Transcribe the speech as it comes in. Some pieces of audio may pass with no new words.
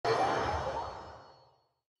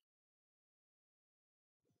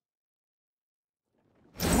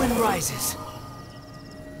sun rises.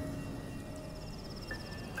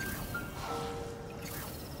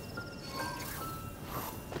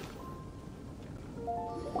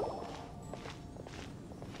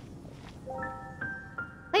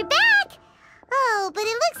 We're back! Oh, but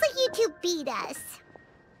it looks like you two beat us.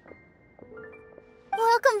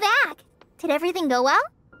 Welcome back. Did everything go well?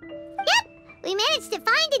 Yep! We managed to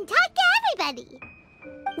find and talk to everybody.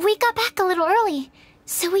 We got back a little early,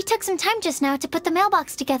 so we took some time just now to put the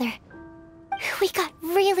mailbox together. We got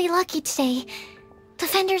really lucky today. The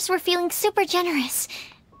vendors were feeling super generous,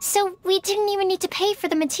 so we didn't even need to pay for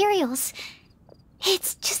the materials.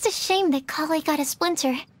 It's just a shame that Kale got a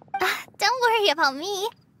splinter. Don't worry about me.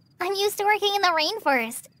 I'm used to working in the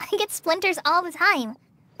rainforest. I get splinters all the time.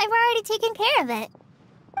 I've already taken care of it.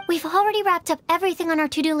 We've already wrapped up everything on our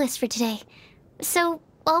to-do list for today. So,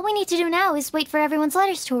 all we need to do now is wait for everyone's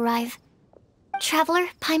letters to arrive. Traveler,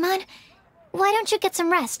 Paimon, why don't you get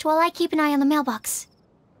some rest while I keep an eye on the mailbox?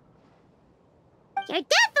 You're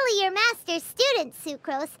definitely your master's student,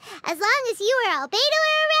 Sucrose. As long as you or Albedo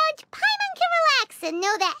are around, Paimon can relax and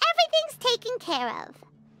know that everything's taken care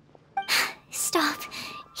of. Stop.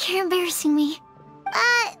 You're embarrassing me.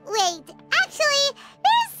 Wait. Actually,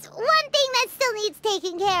 there's one thing that still needs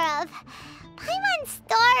taking care of. Paimon's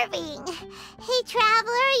starving. Hey,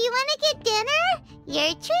 Traveler, you wanna get dinner?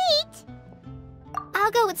 Your treat.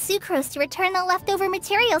 I'll go with Sucrose to return the leftover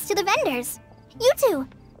materials to the vendors. You two,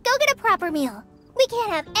 go get a proper meal. We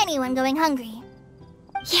can't have anyone going hungry.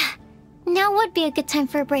 Yeah, now would be a good time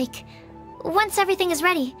for a break. Once everything is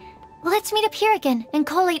ready, let's meet up here again and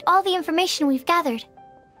collate all the information we've gathered.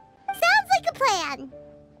 Sounds like a plan.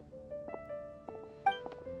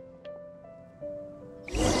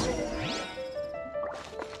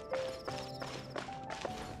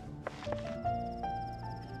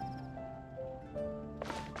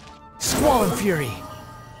 Squall and Fury!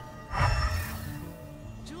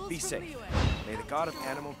 Be safe. May the god of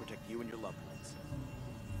Paimon protect you and your loved ones.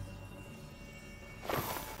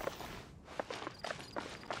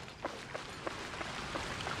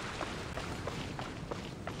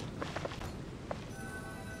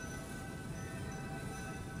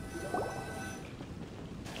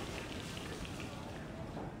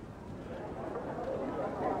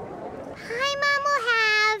 Paimon will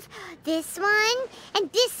have this one,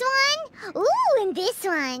 and this one, ooh, and this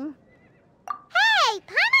one. Hey,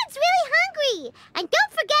 Paimon's really hungry! And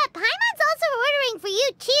don't forget, Paimon's also ordering for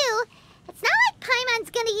you, too. It's not like Paimon's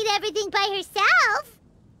gonna eat everything by herself.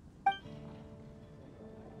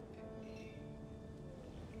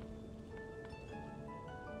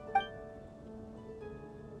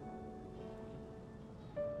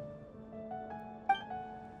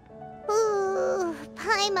 Ooh,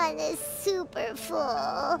 Paimon is super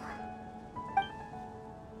full.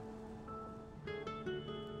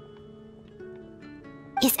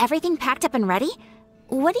 Is everything packed up and ready?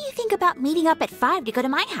 What do you think about meeting up at 5 to go to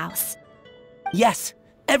my house? Yes,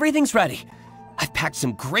 everything's ready. I've packed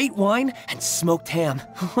some great wine and smoked ham.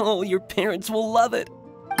 Oh, your parents will love it.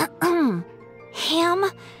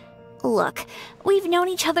 Ham? Look, we've known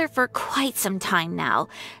each other for quite some time now.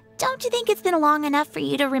 Don't you think it's been long enough for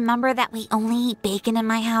you to remember that we only eat bacon in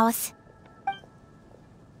my house?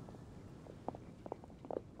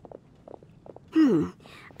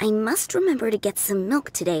 I must remember to get some milk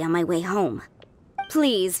today on my way home.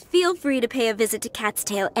 Please, feel free to pay a visit to Cat's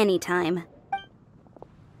Tail anytime.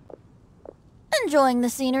 Enjoying the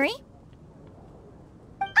scenery?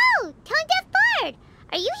 Oh, Tone Deaf Bard!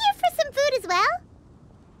 Are you here for some food as well?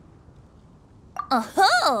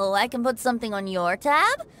 Oh, I can put something on your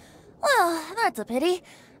tab? Well, that's a pity.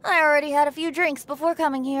 I already had a few drinks before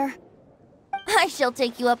coming here. I shall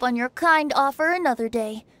take you up on your kind offer another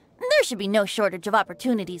day. There should be no shortage of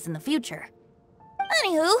opportunities in the future.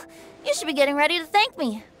 Anywho, you should be getting ready to thank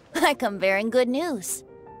me. I come bearing good news.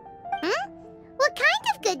 What kind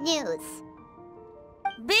of good news?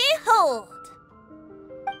 Behold!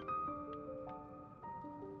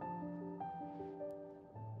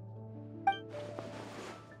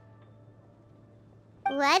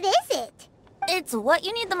 What is it? It's what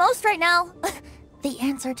you need the most right now. The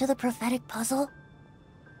answer to the prophetic puzzle.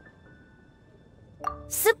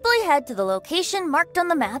 Simply head to the location marked on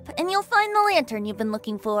the map and you'll find the lantern you've been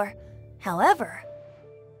looking for. However,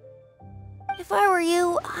 if I were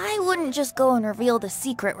you, I wouldn't just go and reveal the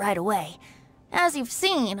secret right away. As you've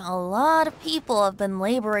seen, a lot of people have been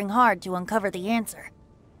laboring hard to uncover the answer.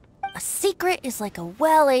 A secret is like a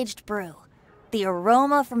well-aged brew. The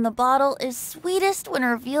aroma from the bottle is sweetest when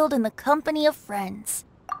revealed in the company of friends.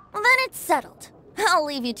 Then it's settled. I'll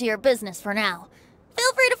leave you to your business for now.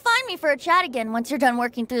 Feel free to find me for a chat again once you're done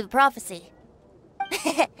working through the prophecy.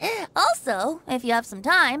 Also, if you have some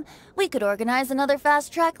time, we could organize another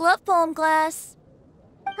fast-track love poem class.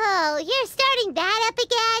 Oh, you're starting that up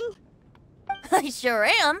again? I sure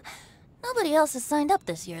am. Nobody else has signed up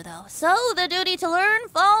this year, though, so the duty to learn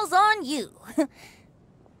falls on you.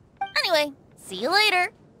 Anyway, see you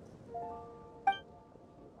later.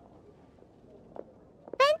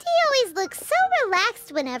 Venti always looks so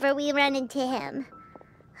relaxed whenever we run into him.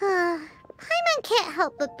 Paimon can't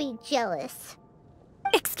help but be jealous.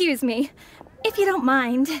 Excuse me, if you don't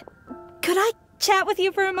mind, could I chat with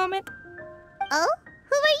you for a moment? Oh?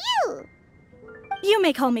 Who are you? You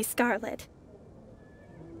may call me Scarlett.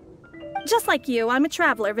 Just like you, I'm a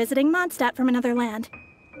traveler visiting Mondstadt from another land.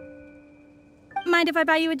 Mind if I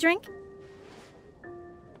buy you a drink?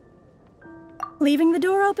 Leaving the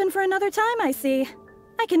door open for another time, I see.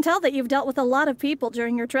 I can tell that you've dealt with a lot of people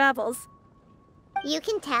during your travels. You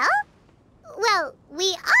can tell? Well,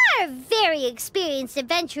 we are very experienced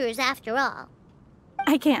adventurers after all.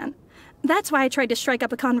 I can. That's why I tried to strike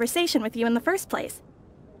up a conversation with you in the first place.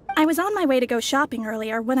 I was on my way to go shopping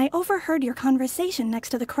earlier when I overheard your conversation next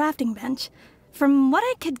to the crafting bench. From what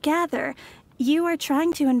I could gather, you are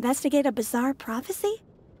trying to investigate a bizarre prophecy?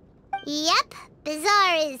 Yep,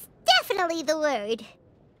 bizarre is definitely the word.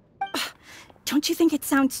 Don't you think it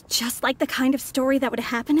sounds just like the kind of story that would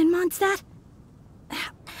happen in Mondstadt?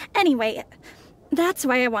 Anyway, that's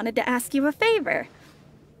why I wanted to ask you a favor.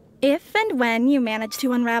 If and when you manage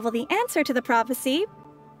to unravel the answer to the prophecy,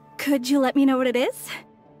 could you let me know what it is?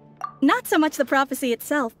 Not so much the prophecy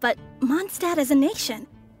itself, but Mondstadt as a nation.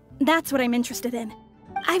 That's what I'm interested in.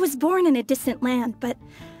 I was born in a distant land, but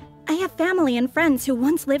I have family and friends who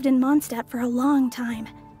once lived in Mondstadt for a long time.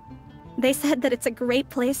 They said that it's a great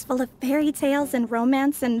place full of fairy tales and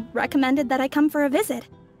romance and recommended that I come for a visit.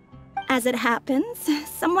 As it happens,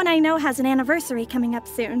 someone I know has an anniversary coming up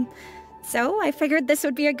soon. So I figured this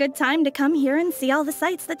would be a good time to come here and see all the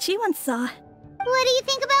sights that she once saw. What do you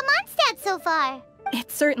think about Mondstadt so far?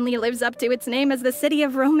 It certainly lives up to its name as the city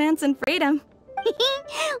of romance and freedom. We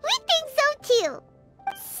think so too.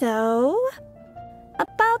 So,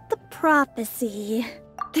 about the prophecy.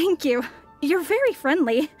 Thank you. You're very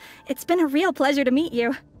friendly. It's been a real pleasure to meet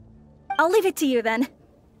you. I'll leave it to you then.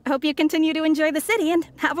 I hope you continue to enjoy the city and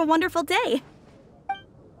have a wonderful day.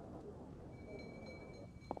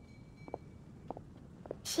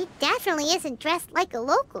 She definitely isn't dressed like a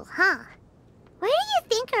local, huh? Where do you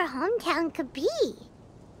think her hometown could be?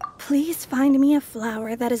 Please find me a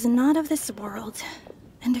flower that is not of this world,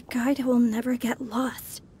 and a guide who will never get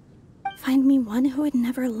lost. Find me one who would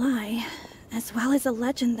never lie, as well as a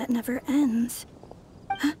legend that never ends.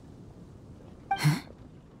 Huh?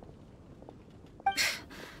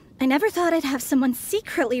 I never thought I'd have someone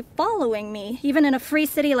secretly following me, even in a free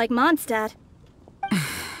city like Mondstadt.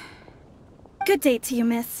 Good day to you,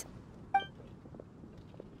 miss.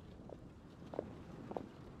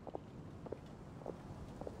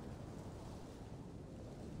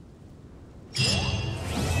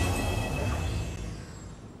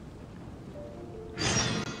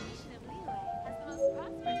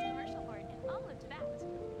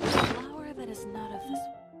 Flower that is not of this